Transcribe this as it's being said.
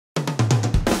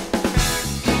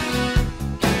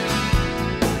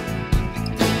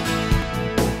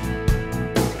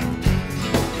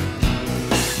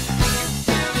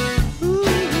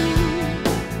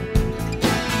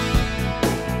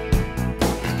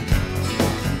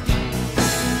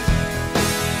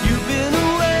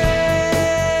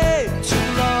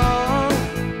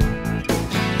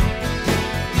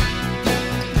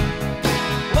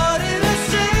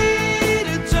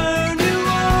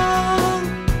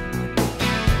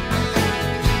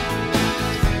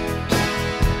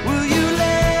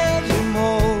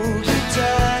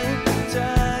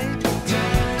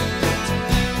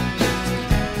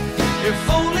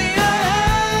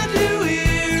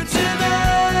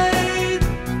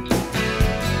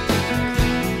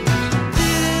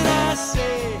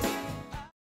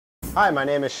Hi, my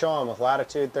name is Sean with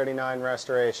Latitude 39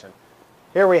 Restoration.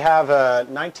 Here we have a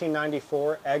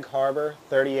 1994 Egg Harbor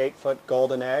 38-foot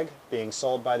golden egg being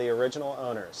sold by the original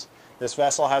owners. This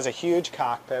vessel has a huge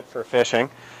cockpit for fishing,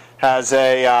 has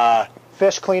a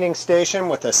fish cleaning station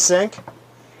with a sink.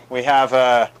 We have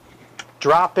a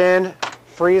drop-in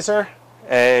freezer,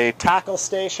 a tackle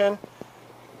station,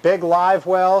 big live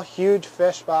well, huge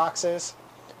fish boxes.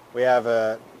 We have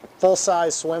a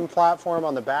full-size swim platform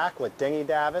on the back with dinghy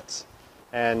davits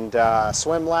and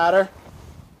swim ladder.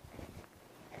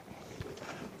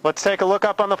 Let's take a look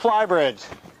up on the fly bridge.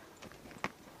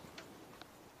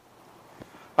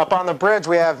 Up on the bridge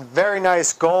we have very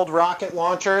nice gold rocket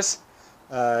launchers,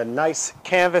 nice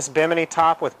canvas bimini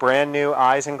top with brand new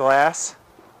eyes and glass.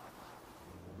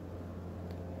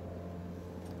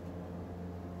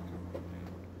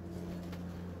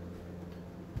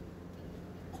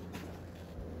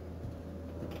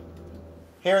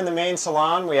 Here in the main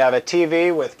salon we have a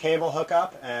TV with cable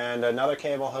hookup and another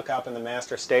cable hookup in the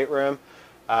master stateroom.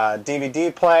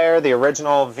 DVD player, the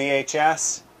original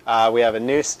VHS. We have a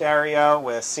new stereo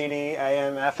with CD,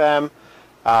 AM, FM.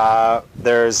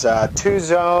 There's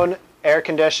two-zone air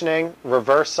conditioning,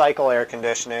 reverse cycle air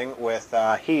conditioning with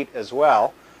heat as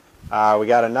well. We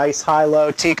got a nice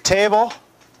high-low teak table.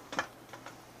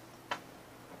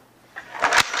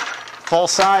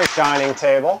 Full-size dining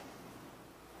table.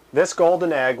 This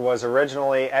golden egg was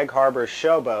originally Egg Harbor's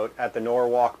showboat at the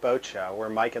Norwalk Boat Show, where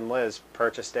Mike and Liz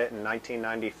purchased it in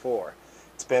 1994.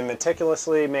 It's been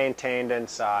meticulously maintained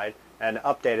inside and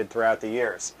updated throughout the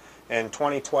years. In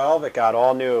 2012, it got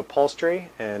all new upholstery.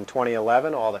 In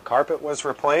 2011, all the carpet was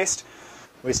replaced.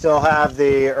 We still have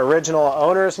the original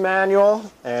owner's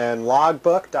manual and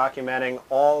logbook documenting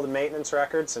all the maintenance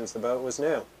records since the boat was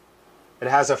new. It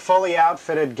has a fully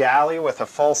outfitted galley with a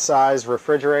full-size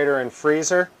refrigerator and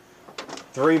freezer,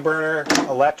 3-burner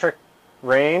electric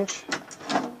range,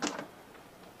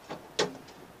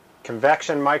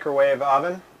 convection microwave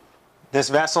oven. This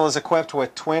vessel is equipped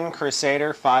with twin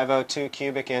Crusader 502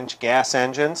 cubic inch gas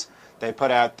engines. They put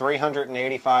out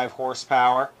 385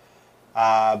 horsepower.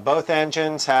 Both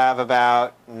engines have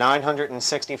about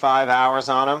 965 hours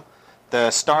on them. The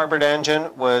starboard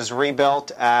engine was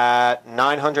rebuilt at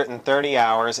 930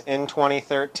 hours in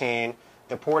 2013.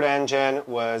 The port engine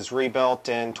was rebuilt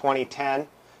in 2010.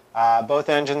 Both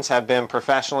engines have been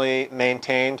professionally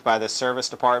maintained by the service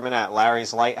department at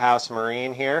Larry's Lighthouse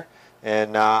Marine here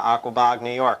in Aquabog,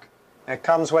 New York. It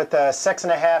comes with a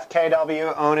 6.5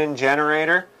 kW Onan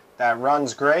generator that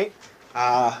runs great.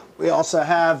 We also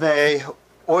have a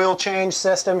oil change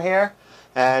system here,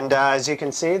 and as you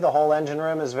can see, the whole engine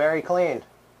room is very clean.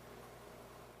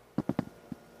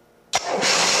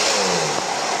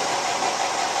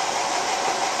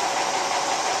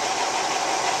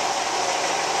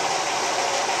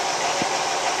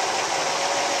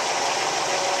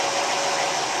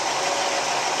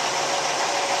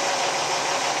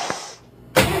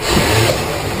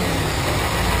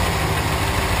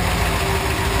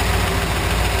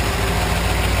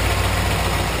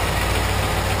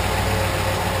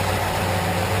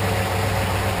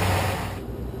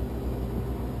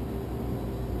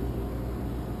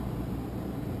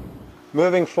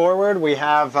 Moving forward, we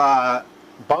have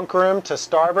bunk room to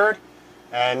starboard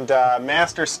and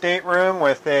master stateroom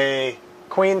with a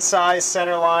queen-size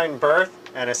centerline berth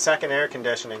and a second air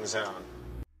conditioning zone.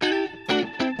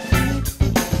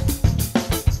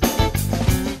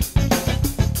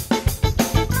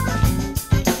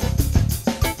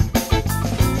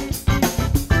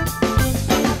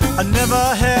 I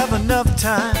never have enough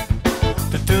time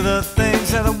to do the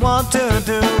things that I want to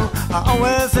do. I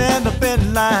always end up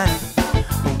in line,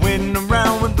 waiting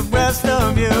around with the rest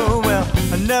of you. Well,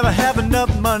 I never have enough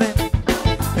money.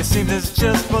 It seems it's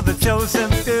just for the chosen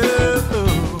few.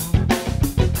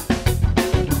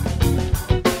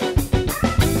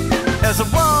 As I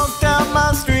walk down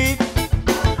my street,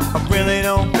 I really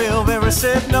don't feel very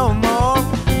safe no more.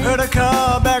 Heard a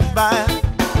car back by,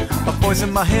 a voice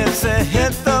in my head said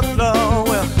hit the floor.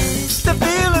 Well, just the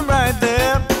feeling right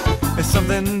there is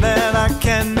something that I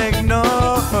can't ignore.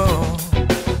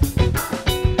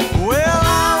 Well,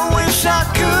 I wish I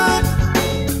could,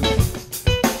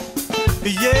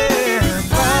 yeah,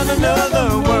 find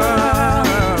another world.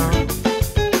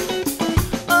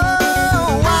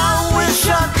 Oh, I wish I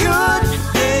could,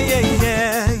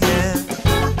 yeah,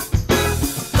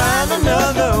 find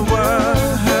another world.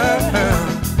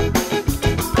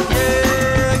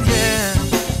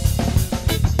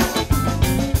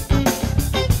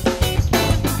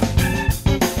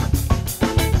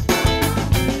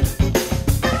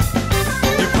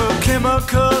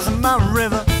 Chemicals in my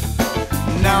river,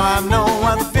 now I know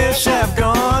why the fish have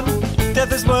gone.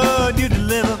 Death is what you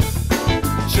deliver.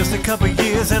 Just a couple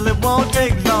years and it won't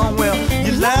take long. Well,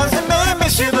 your lies have made me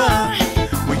shiver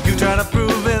when you try to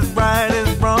prove it's right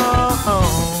is wrong.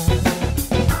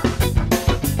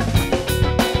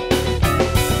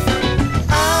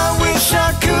 I wish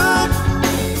I could,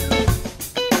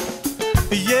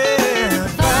 yeah,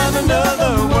 find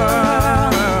another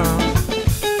world.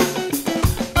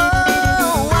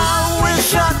 Oh, I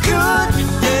wish I could.